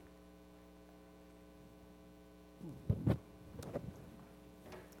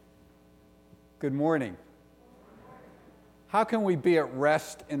Good morning. How can we be at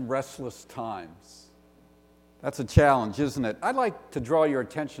rest in restless times? That's a challenge, isn't it? I'd like to draw your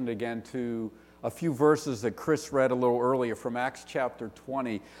attention again to a few verses that Chris read a little earlier from Acts chapter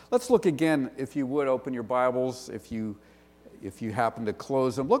 20. Let's look again, if you would, open your Bibles, if you happen to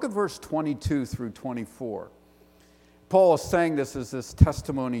close them. Look at verse 22 through 24. Paul is saying this as this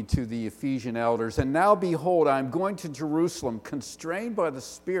testimony to the Ephesian elders. And now behold, I am going to Jerusalem, constrained by the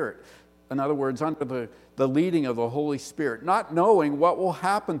Spirit. In other words, under the leading of the Holy Spirit, not knowing what will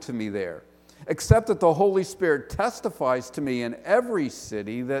happen to me there, except that the Holy Spirit testifies to me in every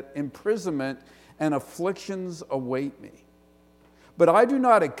city that imprisonment and afflictions await me. But I do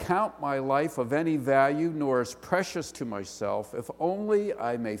not account my life of any value, nor as precious to myself, if only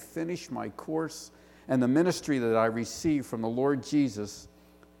I may finish my course and the ministry that I received from the Lord Jesus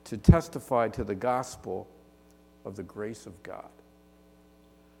to testify to the gospel of the grace of God.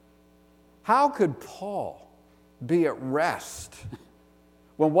 How could Paul be at rest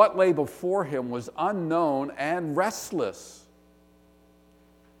when what lay before him was unknown and restless?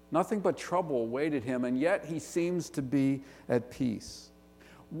 Nothing but trouble awaited him, and yet he seems to be at peace.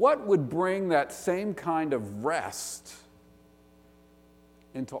 What would bring that same kind of rest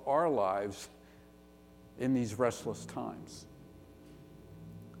into our lives in these restless times?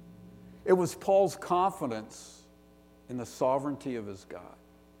 It was Paul's confidence in the sovereignty of his God.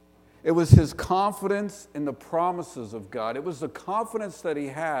 It was his confidence in the promises of God. It was the confidence that he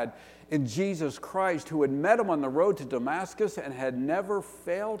had in Jesus Christ, who had met him on the road to Damascus and had never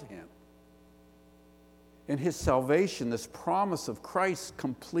failed him. In his salvation, this promise of Christ's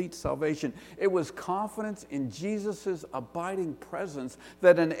complete salvation, it was confidence in Jesus' abiding presence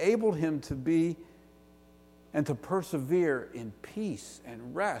that enabled him to be and to persevere in peace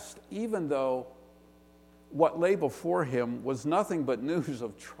and rest, even though what lay before him was nothing but news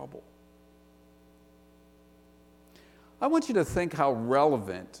of trouble. I want you to think how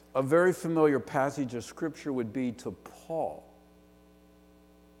relevant a very familiar passage of Scripture would be to Paul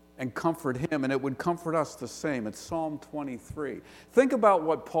and comfort him, and it would comfort us the same. It's Psalm 23. Think about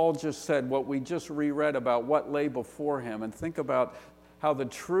what Paul just said, what we just reread about what lay before him, and think about how the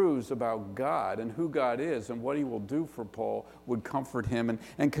truths about God and who God is and what he will do for Paul would comfort him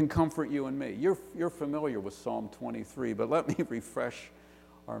and can comfort you and me. You're familiar with Psalm 23, but let me refresh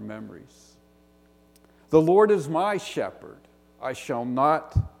our memories. The Lord is my shepherd, I shall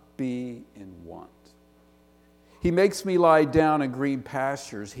not be in want. He makes me lie down in green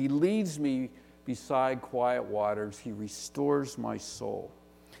pastures. He leads me beside quiet waters. He restores my soul.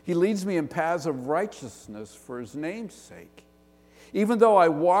 He leads me in paths of righteousness for his name's sake. Even though I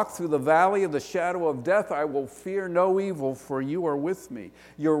walk through the valley of the shadow of death, I will fear no evil, for you are with me.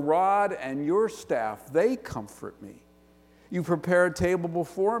 Your rod and your staff, they comfort me. You prepare a table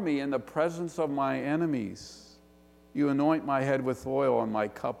before me in the presence of my enemies. You anoint my head with oil, and my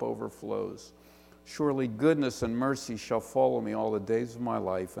cup overflows. Surely goodness and mercy shall follow me all the days of my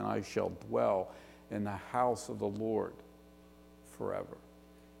life, and I shall dwell in the house of the Lord forever.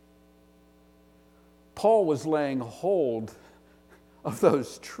 Paul was laying hold of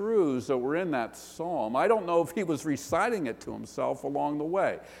those truths that were in that psalm. I don't know if he was reciting it to himself along the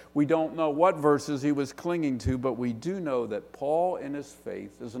way. We don't know what verses he was clinging to, but we do know that Paul in his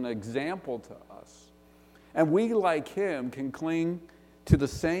faith is an example to us. And we, like him, can cling to the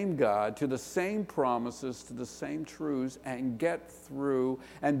same God, to the same promises, to the same truths, and get through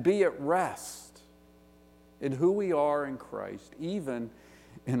and be at rest in who we are in Christ, even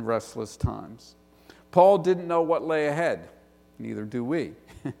in restless times. Paul didn't know what lay ahead. Neither do we.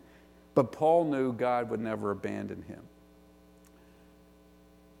 But Paul knew God would never abandon him.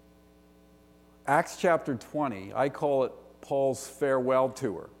 Acts chapter 20, I call it Paul's farewell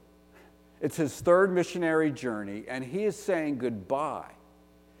tour. It's his third missionary journey, and he is saying goodbye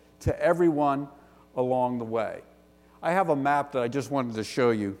to everyone along the way. I have a map that I just wanted to show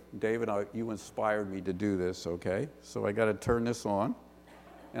you. David, you inspired me to do this, okay? So I got to turn this on,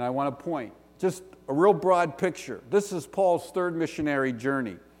 and I want to point. Just a real broad picture. This is Paul's third missionary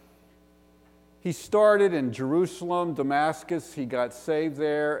journey. He started in Jerusalem, Damascus. He got saved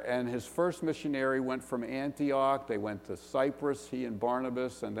there, and his first missionary went from Antioch. They went to Cyprus, he and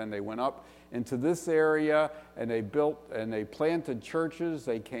Barnabas, and then they went up into this area, and they built and they planted churches.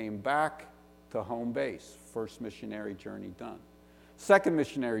 They came back to home base. First missionary journey done. Second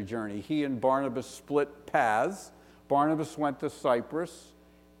missionary journey, he and Barnabas split paths. Barnabas went to Cyprus.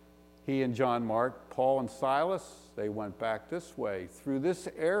 He and John Mark, Paul and Silas, they went back this way, through this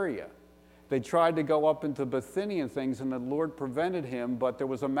area. They tried to go up into Bithynia and things, and the Lord prevented him, but there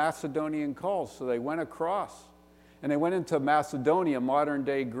was a Macedonian call, so they went across. And they went into Macedonia,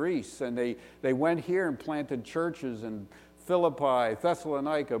 modern-day Greece, and they went here and planted churches in Philippi,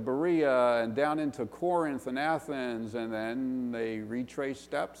 Thessalonica, Berea, and down into Corinth and Athens, and then they retraced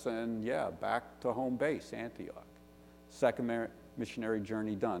steps and, back to home base, Antioch. Second missionary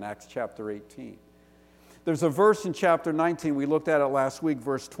journey done, Acts chapter 18. There's a verse in chapter 19, we looked at it last week,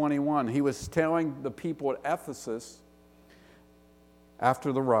 verse 21. He was telling the people at Ephesus,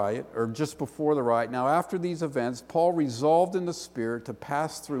 after the riot, or just before the riot, now after these events, Paul resolved in the Spirit to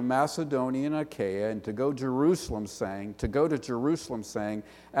pass through Macedonia and Achaia and to go to Jerusalem, saying,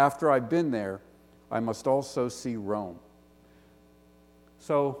 after I've been there, I must also see Rome.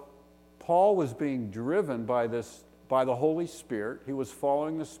 So Paul was being driven by the Holy Spirit. He was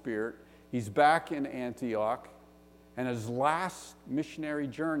following the Spirit. He's back in Antioch, and his last missionary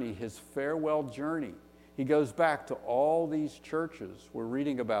journey, his farewell journey, he goes back to all these churches. We're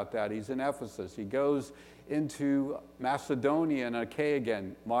reading about that. He's in Ephesus. He goes into Macedonia and Achaia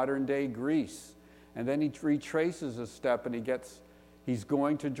again, modern-day Greece. And then he retraces a step and he's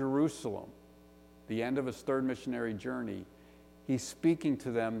going to Jerusalem, the end of his third missionary journey. He's speaking to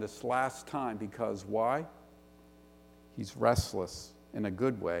them this last time because why? He's restless in a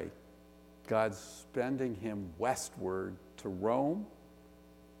good way. God's sending him westward to Rome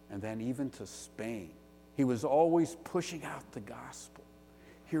and then even to Spain. He was always pushing out the gospel.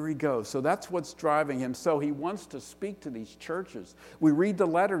 Here he goes. So that's what's driving him. So he wants to speak to these churches. We read the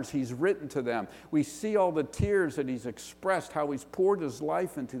letters he's written to them. We see all the tears that he's expressed, how he's poured his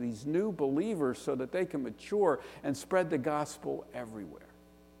life into these new believers so that they can mature and spread the gospel everywhere.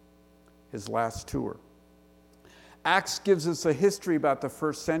 His last tour. Acts gives us a history about the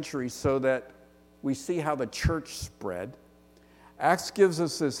first century so that we see how the church spread. Acts gives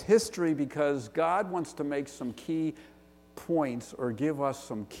us this history because God wants to make some key points or give us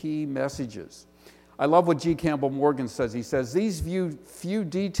some key messages. I love what G. Campbell Morgan says. He says, these few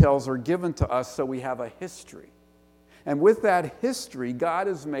details are given to us so we have a history. And with that history, God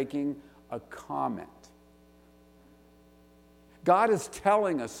is making a comment. God is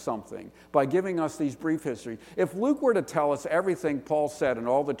telling us something by giving us these brief histories. If Luke were to tell us everything Paul said in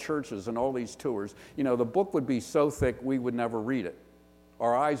all the churches and all these tours, the book would be so thick we would never read it.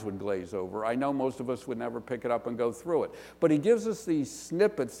 Our eyes would glaze over. I know most of us would never pick it up and go through it. But he gives us these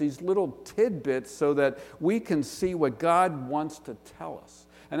snippets, these little tidbits so that we can see what God wants to tell us.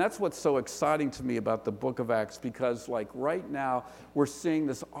 And that's what's so exciting to me about the book of Acts because right now we're seeing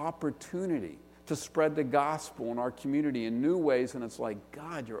this opportunity to spread the gospel in our community in new ways, and it's like,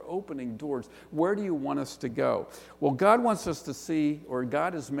 God, you're opening doors. Where do you want us to go? Well, God wants us to see, or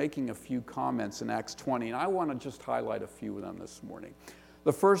God is making a few comments in Acts 20, and I want to just highlight a few of them this morning.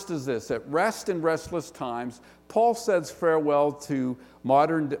 The first is this: at rest in restless times, Paul says farewell to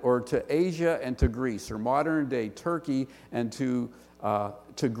to Asia and to Greece, or modern day Turkey and to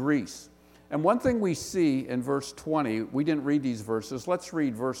Greece. And one thing we see in verse 20, we didn't read these verses. Let's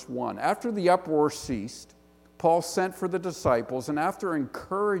read verse 1. After the uproar ceased, Paul sent for the disciples, and after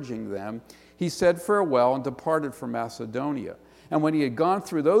encouraging them, he said farewell and departed for Macedonia. And when he had gone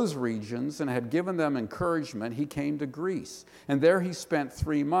through those regions and had given them encouragement, he came to Greece. And there he spent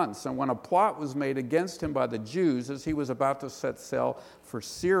 3 months. And when a plot was made against him by the Jews, as he was about to set sail for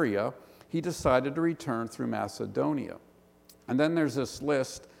Syria, he decided to return through Macedonia. And then there's this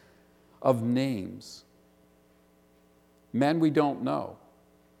list of names, men we don't know.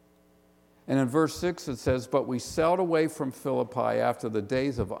 And in verse 6 it says, but we sailed away from Philippi after the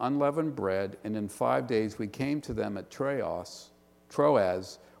days of unleavened bread, and in 5 days we came to them at Troas,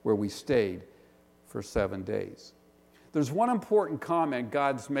 where we stayed for 7 days. There's one important comment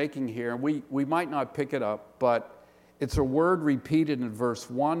God's making here, and we might not pick it up, but it's a word repeated in verse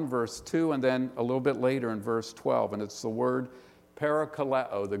 1, verse 2, and then a little bit later in verse 12, and it's the word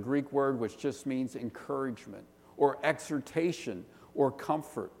parakaleo, the Greek word which just means encouragement or exhortation or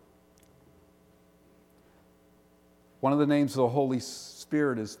comfort. One of the names of the Holy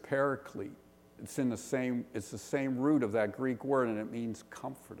Spirit is Paraclete. It's the same root of that Greek word, and it means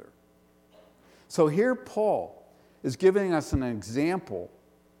comforter. So here Paul is giving us an example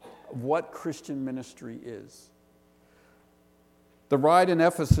of what Christian ministry is. The riot in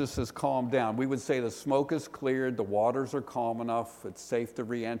Ephesus has calmed down. We would say the smoke is cleared, the waters are calm enough, it's safe to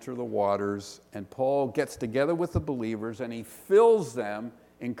re-enter the waters, and Paul gets together with the believers and he fills them.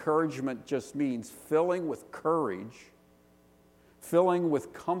 Encouragement just means filling with courage, filling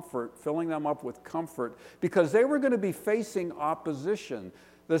with comfort, filling them up with comfort, because they were going to be facing opposition.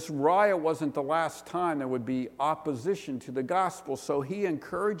 This riot wasn't the last time there would be opposition to the gospel, so he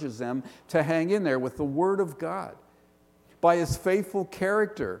encourages them to hang in there with the word of God. By his faithful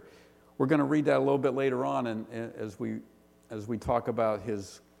character. We're going to read that a little bit later on as we talk about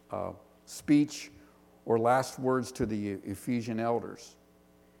his speech or last words to the Ephesian elders.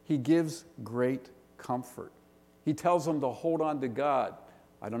 He gives great comfort. He tells them to hold on to God.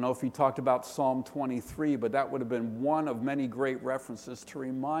 I don't know if he talked about Psalm 23, but that would have been one of many great references to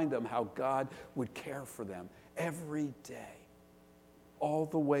remind them how God would care for them every day, all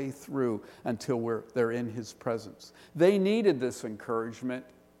the way through until they're in his presence. They needed this encouragement,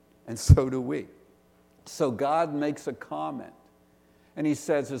 and so do we. So God makes a comment, and he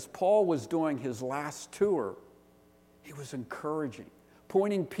says, as Paul was doing his last tour, he was encouraging,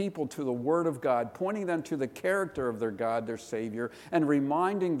 pointing people to the Word of God, pointing them to the character of their God, their Savior, and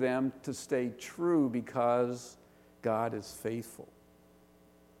reminding them to stay true because God is faithful.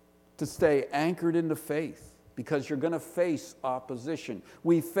 To stay anchored in the faith because you're going to face opposition.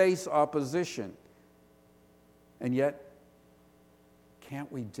 We face opposition. And yet, can't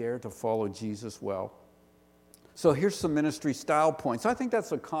we dare to follow Jesus well? So here's some ministry style points. I think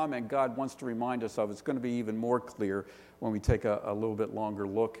that's a comment God wants to remind us of. It's going to be even more clear when we take a little bit longer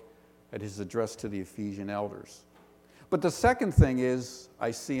look at his address to the Ephesian elders. But the second thing is,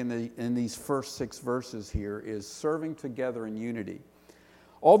 I see in these first 6 verses here, is serving together in unity.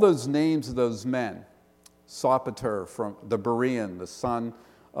 All those names of those men, Sopater from the Berean, the son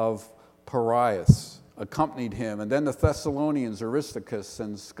of Parias, accompanied him. And then the Thessalonians, Aristarchus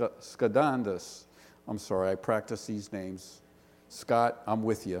and Secundus. I'm sorry, I practice these names. Scott, I'm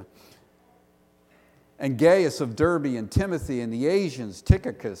with you. And Gaius of Derbe and Timothy and the Asians,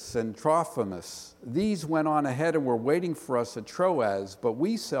 Tychicus and Trophimus. These went on ahead and were waiting for us at Troas, but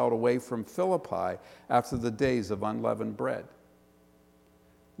we sailed away from Philippi after the days of unleavened bread.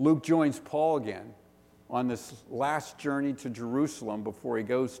 Luke joins Paul again on this last journey to Jerusalem before he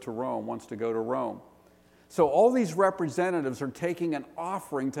goes to Rome, wants to go to Rome. So all these representatives are taking an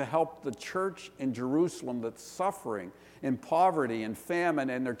offering to help the church in Jerusalem that's suffering in poverty and famine,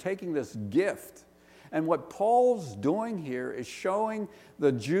 and they're taking this gift. And what Paul's doing here is showing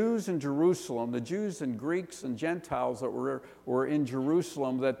the Jews in Jerusalem, the Jews and Greeks and Gentiles that were in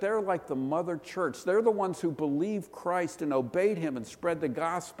Jerusalem, that they're like the mother church. They're the ones who believed Christ and obeyed him and spread the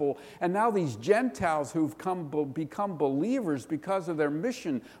gospel. And now these Gentiles who've become believers because of their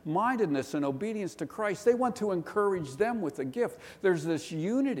mission-mindedness and obedience to Christ, they want to encourage them with a gift. There's this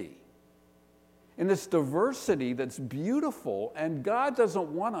unity and this diversity that's beautiful, and God doesn't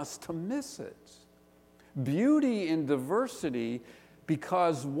want us to miss it. Beauty in diversity,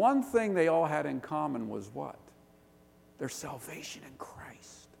 because one thing they all had in common was what? Their salvation in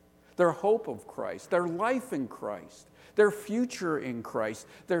Christ, their hope of Christ, their life in Christ, their future in Christ,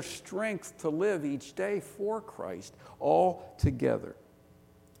 their strength to live each day for Christ, all together.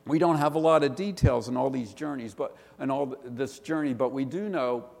 We don't have a lot of details in all these journeys, but we do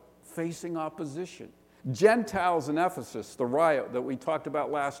know facing opposition. Gentiles in Ephesus, the riot that we talked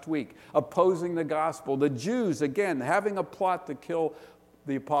about last week, opposing the gospel. The Jews, again, having a plot to kill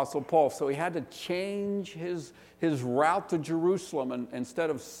the Apostle Paul. So he had to change his route to Jerusalem. And instead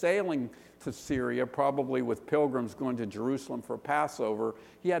of sailing to Syria, probably with pilgrims going to Jerusalem for Passover,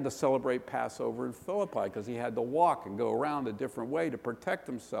 he had to celebrate Passover in Philippi because he had to walk and go around a different way to protect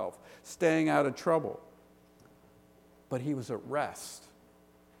himself, staying out of trouble. But he was at rest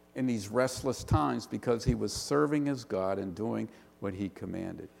in these restless times because he was serving his God and doing what he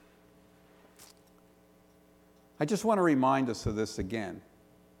commanded. I just want to remind us of this again.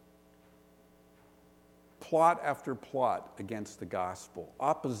 Plot after plot against the gospel.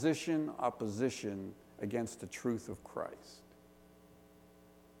 Opposition against the truth of Christ.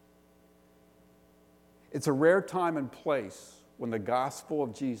 It's a rare time and place when the gospel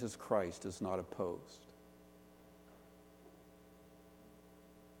of Jesus Christ is not opposed.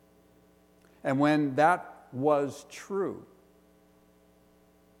 And when that was true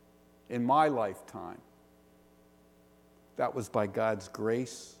in my lifetime, that was by God's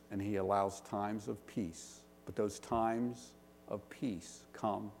grace, and he allows times of peace. But those times of peace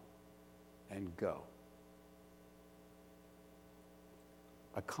come and go.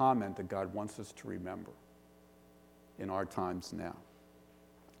 A comment that God wants us to remember in our times now.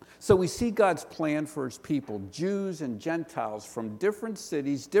 So we see God's plan for his people, Jews and Gentiles from different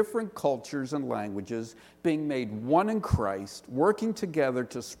cities, different cultures and languages, being made one in Christ, working together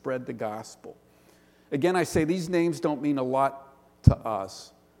to spread the gospel. Again, I say these names don't mean a lot to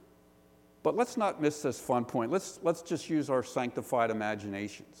us, but let's not miss this fun point. Let's just use our sanctified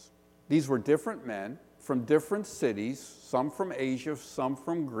imaginations. These were different men from different cities, some from Asia, some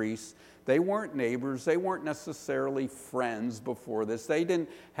from Greece. They weren't neighbors. They weren't necessarily friends before this. They didn't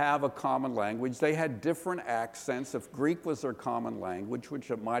have a common language. They had different accents. If Greek was their common language,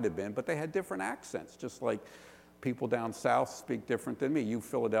 which it might have been, but they had different accents, just like people down south speak different than me. You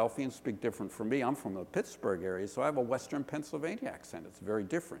Philadelphians speak different from me. I'm from the Pittsburgh area, so I have a Western Pennsylvania accent. It's very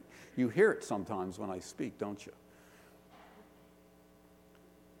different. You hear it sometimes when I speak, don't you?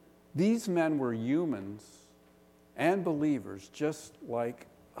 These men were humans and believers just like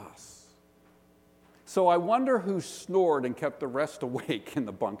us. So I wonder who snored and kept the rest awake in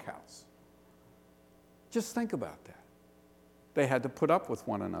the bunkhouse. Just think about that. They had to put up with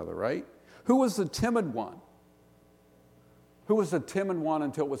one another, right? Who was the timid one? Who was the timid one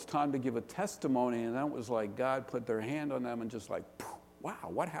until it was time to give a testimony, and then it was like God put their hand on them and just like, wow,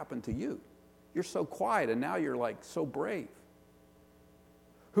 what happened to you? You're so quiet, and now you're like so brave.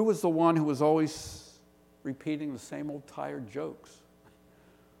 Who was the one who was always repeating the same old tired jokes?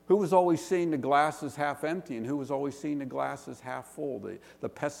 Who was always seeing the glass as half empty, and who was always seeing the glass as half full? The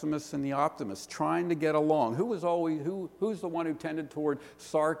pessimist and the optimist, trying to get along. Who's the one who tended toward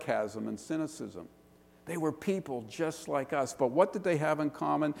sarcasm and cynicism? They were people just like us. But what did they have in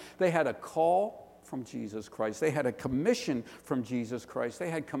common? They had a call from Jesus Christ. They had a commission from Jesus Christ. They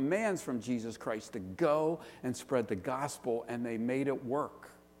had commands from Jesus Christ to go and spread the gospel, and they made it work.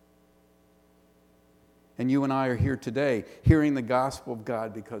 And you and I are here today hearing the gospel of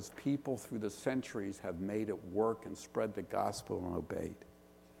God because people through the centuries have made it work and spread the gospel and obeyed.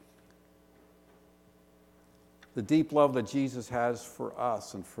 The deep love that Jesus has for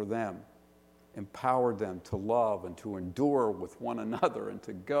us and for them empowered them to love and to endure with one another and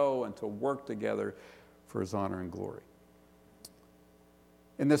to go and to work together for his honor and glory.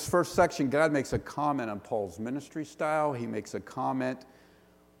 In this first section, God makes a comment on Paul's ministry style. He makes a comment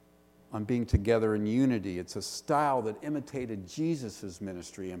on being together in unity. It's a style that imitated Jesus'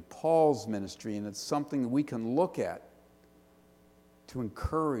 ministry and Paul's ministry, and it's something we can look at to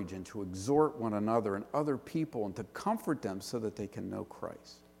encourage and to exhort one another and other people and to comfort them so that they can know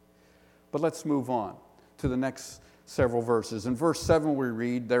Christ. But let's move on to the next several verses. In verse 7 we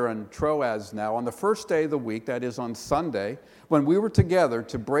read, they're in Troas now. On the first day of the week, that is on Sunday, when we were together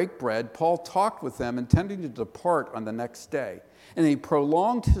to break bread, Paul talked with them, intending to depart on the next day. And he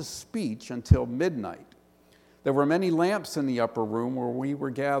prolonged his speech until midnight. There were many lamps in the upper room where we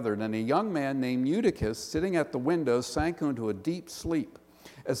were gathered, and a young man named Eutychus, sitting at the window, sank into a deep sleep.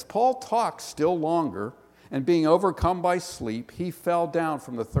 As Paul talked still longer, and being overcome by sleep, he fell down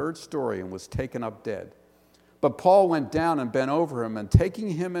from the third story and was taken up dead. But Paul went down and bent over him, and taking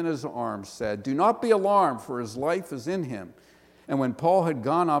him in his arms, said, "Do not be alarmed, for his life is in him." And when Paul had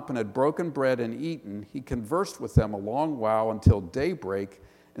gone up and had broken bread and eaten, he conversed with them a long while until daybreak,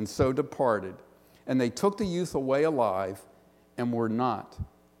 and so departed. And they took the youth away alive and were not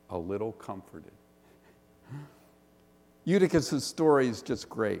a little comforted. Eutychus' story is just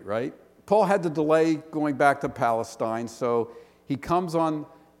great, right? Paul had to delay going back to Palestine, so he comes on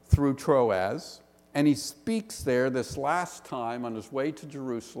through Troas, and he speaks there this last time on his way to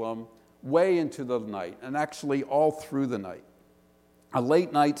Jerusalem, way into the night, and actually all through the night. A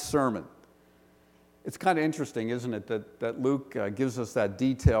late night sermon. It's kind of interesting, isn't it, that Luke gives us that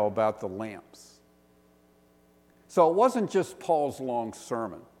detail about the lamps. So it wasn't just Paul's long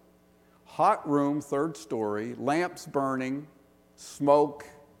sermon. Hot room, third story, lamps burning, smoke,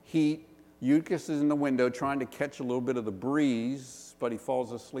 heat. Eutychus is in the window trying to catch a little bit of the breeze, but he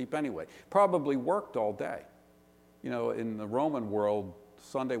falls asleep anyway. Probably worked all day. You know, in the Roman world,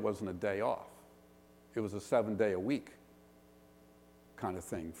 Sunday wasn't a day off. It was a 7-day-a-week kind of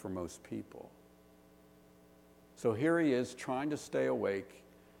thing for most people. So here he is trying to stay awake.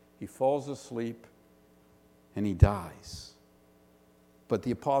 He falls asleep and he dies. But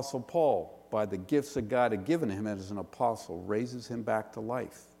the Apostle Paul, by the gifts that God had given him as an apostle, raises him back to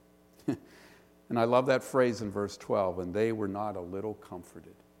life. And I love that phrase in verse 12, and they were not a little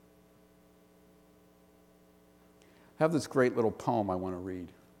comforted. I have this great little poem I want to read.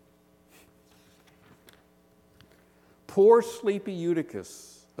 Poor sleepy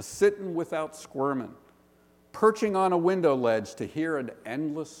Eutychus, a-sittin' without squirmin', perching on a window ledge to hear an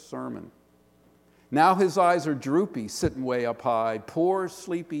endless sermon. Now his eyes are droopy, sittin' way up high. Poor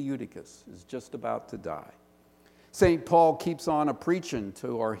sleepy Eutychus is just about to die. St. Paul keeps on a-preachin'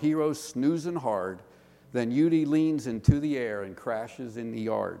 to our hero snoozin' hard. Then Euty leans into the air and crashes in the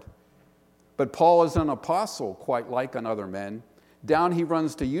yard. But Paul is an apostle, quite like on other men. Down he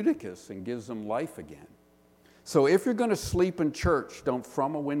runs to Eutychus and gives him life again. So if you're going to sleep in church, don't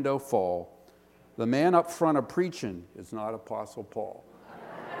from a window fall. The man up front a preaching is not Apostle Paul.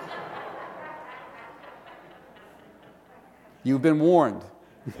 You've been warned.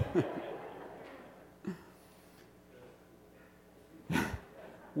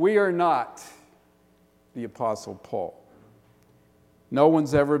 We are not the Apostle Paul. No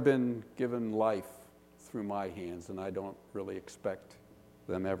one's ever been given life through my hands, and I don't really expect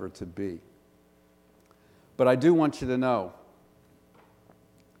them ever to be. But I do want you to know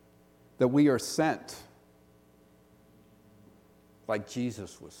that we are sent like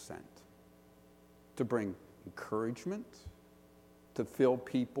Jesus was sent, to bring encouragement, to fill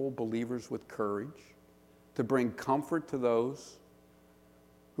people, believers, with courage, to bring comfort to those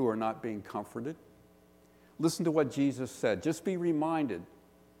who are not being comforted. Listen to what Jesus said. Just be reminded.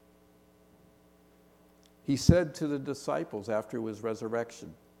 He said to the disciples after his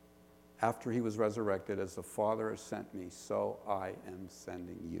resurrection, after he was resurrected, as the Father has sent me, so I am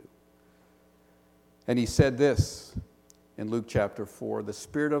sending you. And he said this in Luke chapter 4, the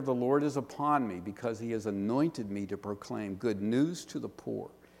Spirit of the Lord is upon me because he has anointed me to proclaim good news to the poor.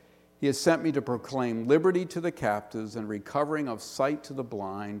 He has sent me to proclaim liberty to the captives and recovering of sight to the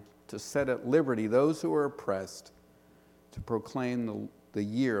blind, to set at liberty those who are oppressed, to proclaim the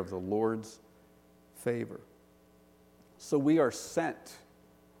year of the Lord's favor. So we are sent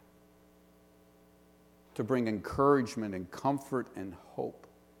to bring encouragement and comfort and hope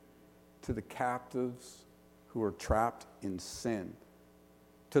to the captives who are trapped in sin,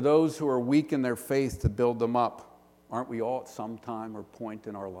 to those who are weak in their faith, to build them up. Aren't we all at some time or point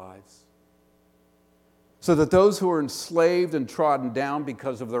in our lives? So that those who are enslaved and trodden down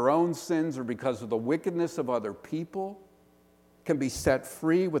because of their own sins or because of the wickedness of other people can be set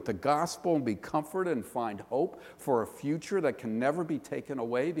free with the gospel and be comforted and find hope for a future that can never be taken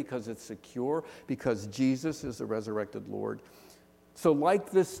away because it's secure, because Jesus is the resurrected Lord. So like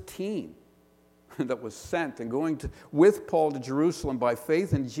this team that was sent and going with Paul to Jerusalem by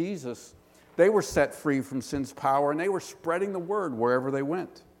faith in Jesus, they were set free from sin's power and they were spreading the word wherever they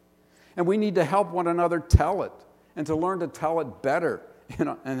went. And we need to help one another tell it and to learn to tell it better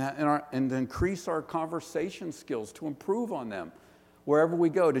and increase our conversation skills to improve on them wherever we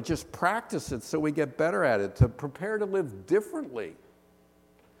go, to just practice it so we get better at it, to prepare to live differently.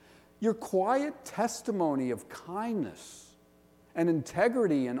 Your quiet testimony of kindness and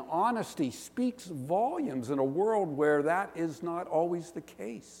integrity and honesty speaks volumes in a world where that is not always the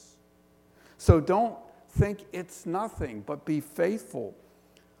case. So don't think it's nothing, but be faithful.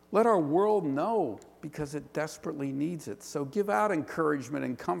 Let our world know because it desperately needs it. So give out encouragement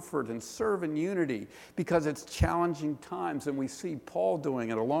and comfort and serve in unity because it's challenging times, and we see Paul doing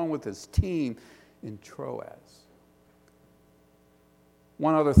it along with his team in Troas.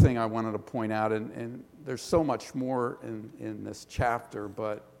 One other thing I wanted to point out, and there's so much more in this chapter,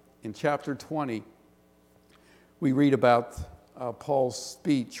 but in chapter 20, we read about Paul's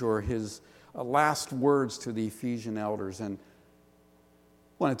speech or his last words to the Ephesian elders, and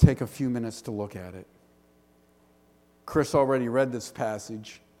I want to take a few minutes to look at it. Chris already read this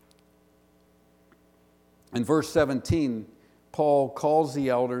passage. In verse 17, Paul calls the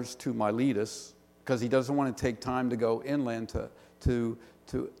elders to Miletus because he doesn't want to take time to go inland to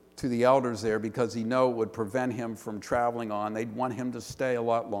the elders there because he knew it would prevent him from traveling on. They'd want him to stay a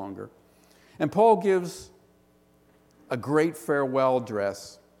lot longer. And Paul gives a great farewell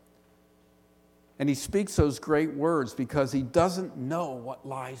address. And he speaks those great words because he doesn't know what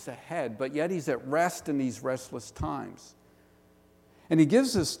lies ahead, but yet he's at rest in these restless times. And he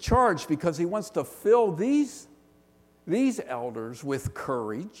gives this charge because he wants to fill these elders with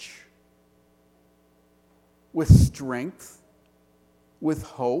courage, with strength, with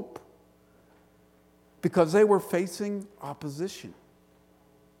hope, because they were facing opposition.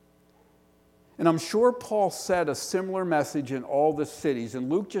 And I'm sure Paul said a similar message in all the cities,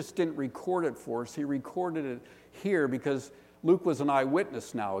 and Luke just didn't record it for us. He recorded it here because Luke was an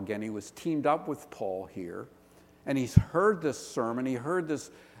eyewitness now again. He was teamed up with Paul here, and he's heard this sermon, he heard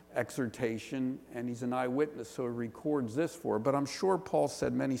this exhortation, and he's an eyewitness, so he records this for it. But I'm sure Paul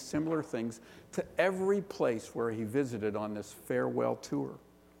said many similar things to every place where he visited on this farewell tour.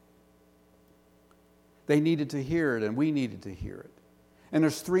 They needed to hear it, and we needed to hear it. And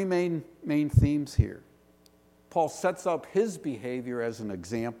there's three main themes here. Paul sets up his behavior as an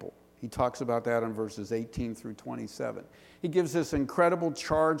example. He talks about that in verses 18 through 27. He gives this incredible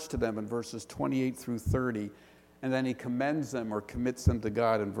charge to them in verses 28 through 30, and then he commends them or commits them to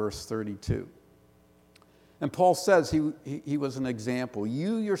God in verse 32. And Paul says he was an example.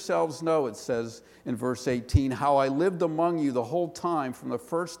 You yourselves know, it says in verse 18, how I lived among you the whole time from the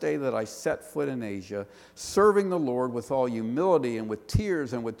first day that I set foot in Asia, serving the Lord with all humility and with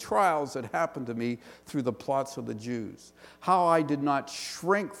tears and with trials that happened to me through the plots of the Jews. How I did not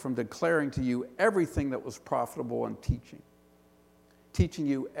shrink from declaring to you everything that was profitable in teaching. teaching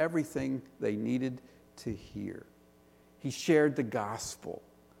you everything they needed to hear. He shared the gospel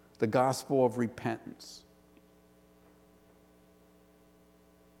of repentance.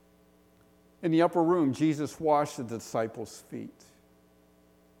 In the upper room, Jesus washed the disciples' feet.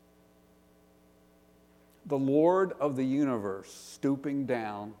 The Lord of the universe stooping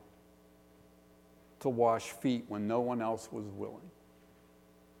down to wash feet when no one else was willing.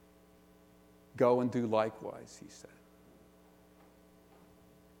 Go and do likewise, he said.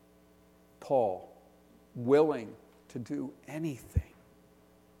 Paul, willing to do anything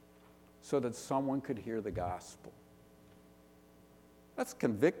so that someone could hear the gospel. That's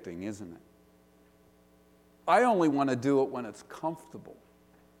convicting, isn't it? I only want to do it when it's comfortable,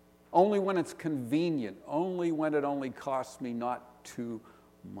 only when it's convenient, only when it only costs me not too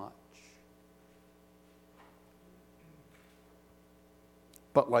much.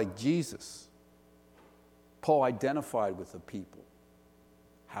 But like Jesus, Paul identified with the people,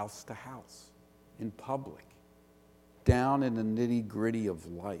 house to house, in public, down in the nitty-gritty of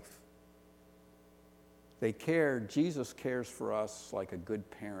life. They cared. Jesus cares for us like a good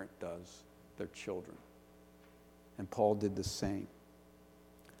parent does their children. And Paul did the same.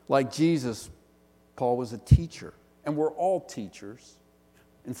 Like Jesus, Paul was a teacher. And we're all teachers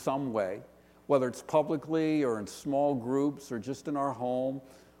in some way, whether it's publicly or in small groups or just in our home.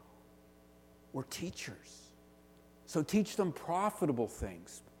 We're teachers. So teach them profitable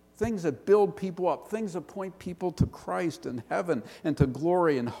things, things that build people up, things that point people to Christ and heaven and to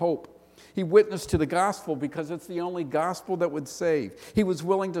glory and hope. He witnessed to the gospel because it's the only gospel that would save. He was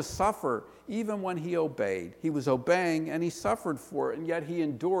willing to suffer even when he obeyed. He was obeying and he suffered for it, and yet he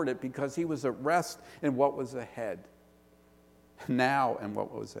endured it because he was at rest in what was ahead. Now and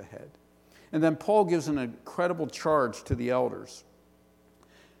what was ahead. And then Paul gives an incredible charge to the elders.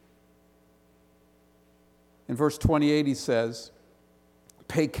 In verse 28 he says,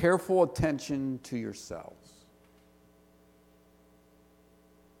 "Pay careful attention to yourselves."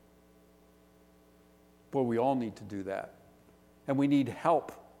 Boy, we all need to do that. And we need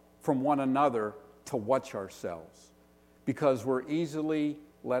help from one another to watch ourselves, because we're easily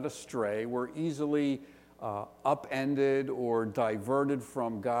led astray. We're easily upended or diverted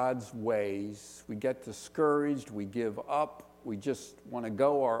from God's ways. We get discouraged. We give up. We just want to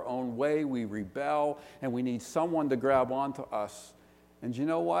go our own way. We rebel, and we need someone to grab onto us. And you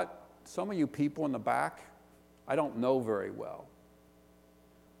know what? Some of you people in the back, I don't know very well.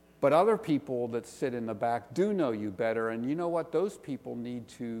 But other people that sit in the back do know you better, and you know what? Those people need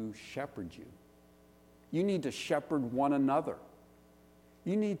to shepherd you. You need to shepherd one another.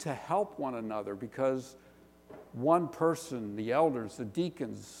 You need to help one another, because one person, the elders, the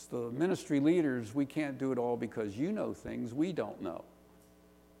deacons, the ministry leaders, we can't do it all because you know things we don't know.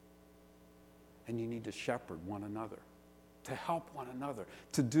 And you need to shepherd one another, to help one another,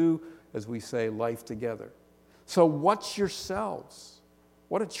 to do, as we say, life together. So watch yourselves.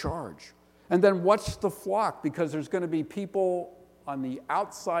 What a charge. And then watch the flock, because there's going to be people on the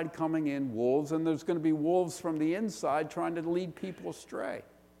outside coming in, wolves, and there's going to be wolves from the inside trying to lead people astray.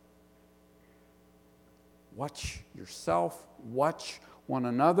 Watch yourself, watch one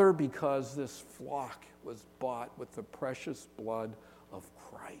another, because this flock was bought with the precious blood of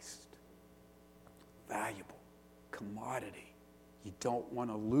Christ. Valuable commodity. You don't want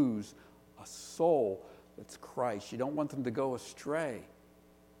to lose a soul that's Christ. You don't want them to go astray.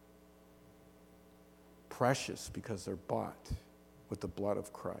 Precious because they're bought with the blood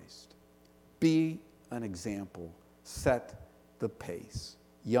of Christ. Be an example. Set the pace,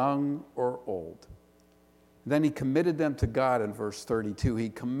 young or old. Then he committed them to God in verse 32. He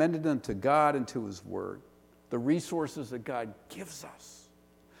commended them to God and to his word, the resources that God gives us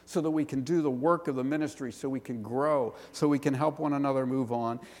so that we can do the work of the ministry, so we can grow, so we can help one another move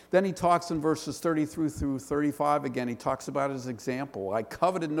on. Then he talks in verses 33 through 35 again. He talks about his example. I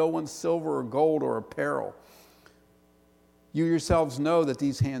coveted no one's silver or gold or apparel. You yourselves know that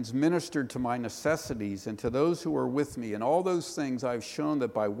these hands ministered to my necessities and to those who were with me. And all those things I've shown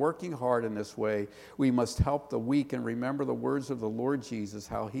that by working hard in this way, we must help the weak and remember the words of the Lord Jesus,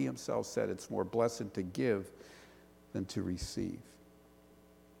 how he himself said, it's more blessed to give than to receive.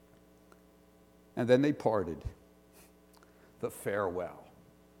 And then they parted. The farewell.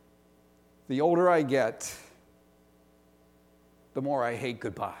 The older I get, the more I hate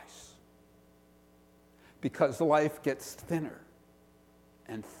goodbyes. Because life gets thinner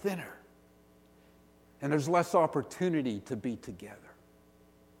and thinner. And there's less opportunity to be together.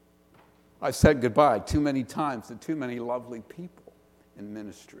 I've said goodbye too many times to too many lovely people in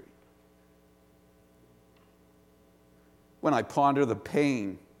ministry. When I ponder the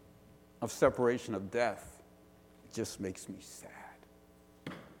pain of separation, of death, it just makes me sad.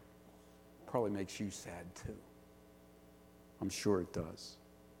 probably makes you sad too. I'm sure it does.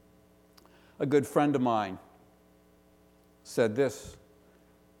 A good friend of mine said this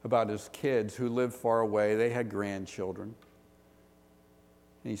about his kids who lived far away. They had grandchildren.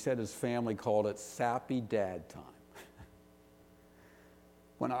 And he said his family called it sappy dad time.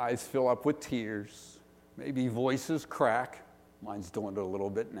 When eyes fill up with tears, maybe voices crack. Mine's doing it a little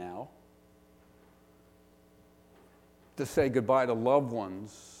bit now. To say goodbye to loved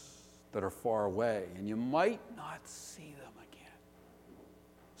ones that are far away, and you might not see them again.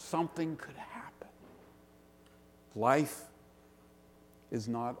 Something could happen. Life is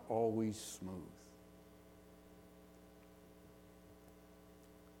not always smooth.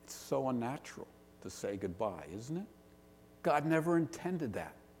 It's so unnatural to say goodbye, isn't it? God never intended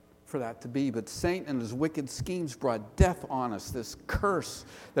that, for that to be, but Satan and his wicked schemes brought death on us, this curse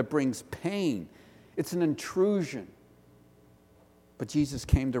that brings pain. It's an intrusion. But Jesus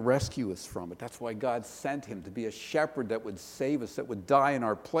came to rescue us from it. That's why God sent him to be a shepherd that would save us, that would die in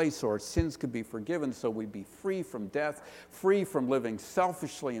our place so our sins could be forgiven, so we'd be free from death, free from living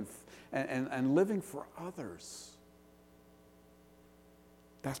selfishly and living for others.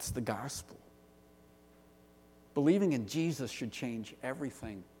 That's the gospel. Believing in Jesus should change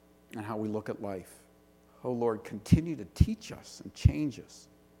everything and how we look at life. Oh Lord, continue to teach us and change us.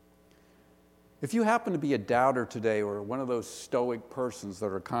 If you happen to be a doubter today or one of those stoic persons that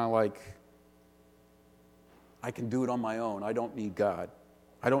are kind of like, I can do it on my own, I don't need God,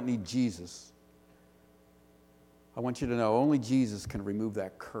 I don't need Jesus, I want you to know only Jesus can remove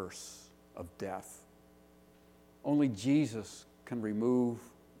that curse of death. Only Jesus can remove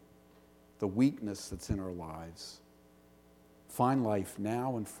the weakness that's in our lives. Find life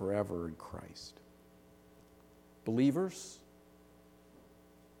now and forever in Christ. Believers,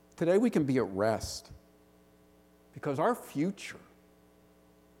 today we can be at rest because our future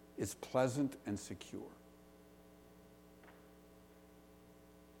is pleasant and secure.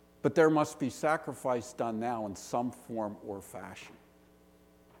 But there must be sacrifice done now in some form or fashion.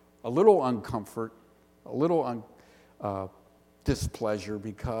 A little uncomfort, a little displeasure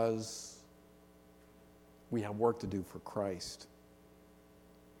because we have work to do for Christ.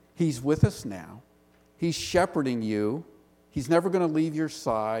 He's with us now. He's shepherding you. He's never going to leave your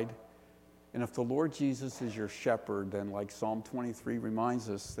side. And if the Lord Jesus is your shepherd, then like Psalm 23 reminds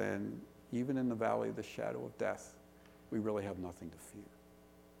us, then even in the valley of the shadow of death, we really have nothing to fear.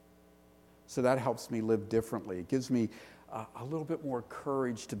 So that helps me live differently. It gives me a little bit more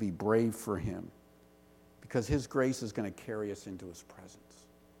courage to be brave for him because his grace is going to carry us into his presence.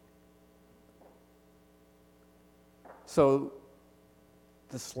 So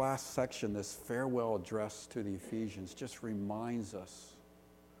this last section, this farewell address to the Ephesians, just reminds us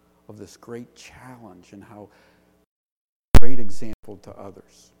of this great challenge and how great example to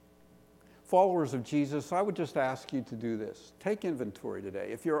others. Followers of Jesus, I would just ask you to do this. Take inventory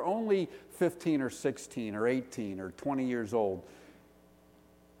today. If you're only 15 or 16 or 18 or 20 years old,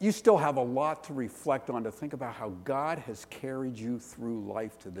 you still have a lot to reflect on, to think about how God has carried you through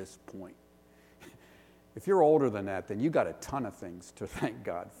life to this point. If you're older than that, then you got a ton of things to thank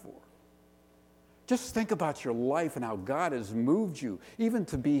God for. Just think about your life and how God has moved you, even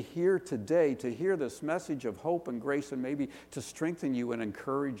to be here today, to hear this message of hope and grace and maybe to strengthen you and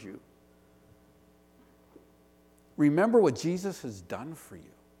encourage you. Remember what Jesus has done for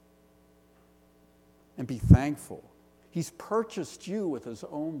you and be thankful. He's purchased you with his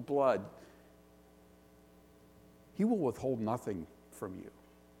own blood. He will withhold nothing from you.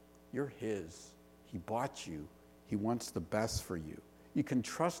 You're his. He bought you. He wants the best for you. You can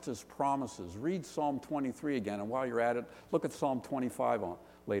trust his promises. Read Psalm 23 again, and while you're at it, look at Psalm 25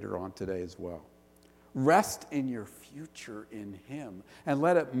 later on today as well. Rest in your future in him, and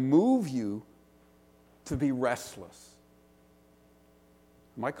let it move you to be restless.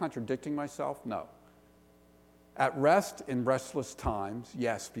 Am I contradicting myself? No. At rest in restless times,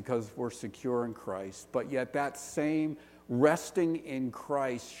 yes, because we're secure in Christ, but yet that same resting in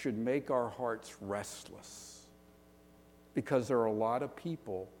Christ should make our hearts restless, because there are a lot of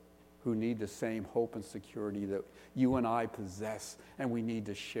people who need the same hope and security that you and I possess, and we need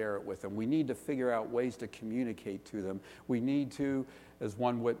to share it with them. We need to figure out ways to communicate to them. We need to, as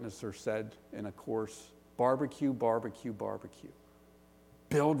one witnesser said in a course, barbecue, barbecue, barbecue.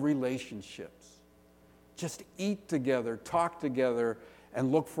 Build relationships. Just eat together, talk together,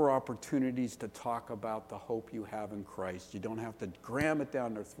 and look for opportunities to talk about the hope you have in Christ. You don't have to cram it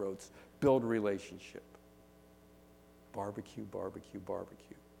down their throats. Build relationship. Barbecue, barbecue,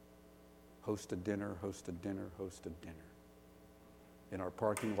 barbecue. Host a dinner, host a dinner, host a dinner. In our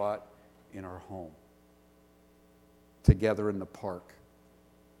parking lot, in our home. Together in the park.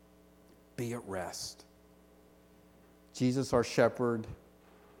 be at rest. Jesus, our shepherd,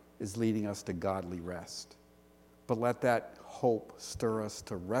 is leading us to godly rest. But let that hope stir us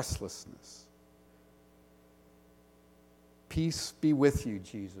to restlessness. Peace be with you,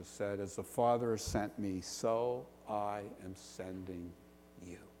 Jesus said, as the Father has sent me, so I am sending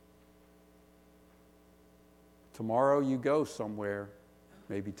you. Tomorrow you go somewhere,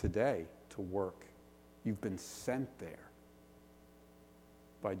 maybe today, to work. You've been sent there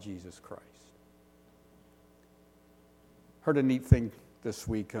by Jesus Christ. Heard a neat thing this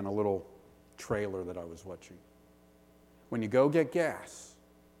week on a little trailer that I was watching. When you go get gas,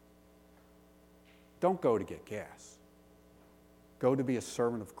 don't go to get gas. Go to be a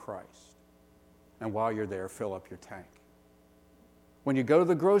servant of Christ. And while you're there, fill up your tank. When you go to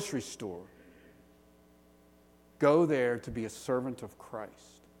the grocery store, go there to be a servant of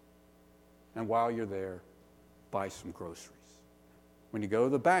Christ. And while you're there, buy some groceries. When you go to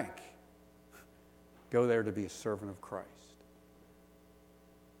the bank, go there to be a servant of Christ.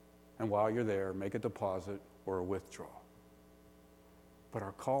 And while you're there, make a deposit or a withdrawal. But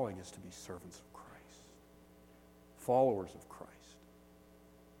our calling is to be servants of Christ, followers of Christ,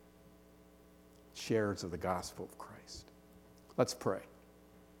 sharers of the gospel of Christ. Let's pray.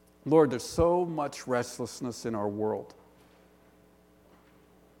 Lord, there's so much restlessness in our world.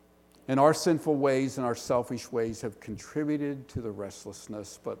 And our sinful ways and our selfish ways have contributed to the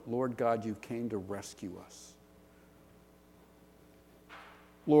restlessness, but Lord God, you came to rescue us.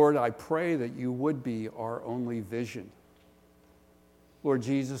 Lord, I pray that you would be our only vision. Lord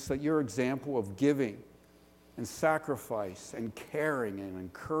Jesus, that your example of giving and sacrifice and caring and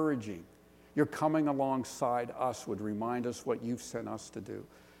encouraging, your coming alongside us would remind us what you've sent us to do.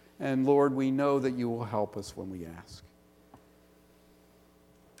 And Lord, we know that you will help us when we ask.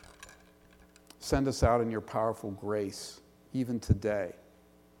 Send us out in your powerful grace, even today,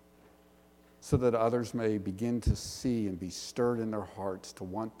 so that others may begin to see and be stirred in their hearts to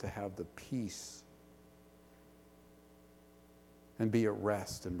want to have the peace and be at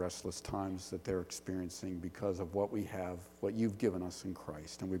rest in restless times that they're experiencing because of what we have, what you've given us in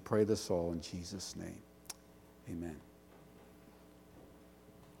Christ. And we pray this all in Jesus' name. Amen.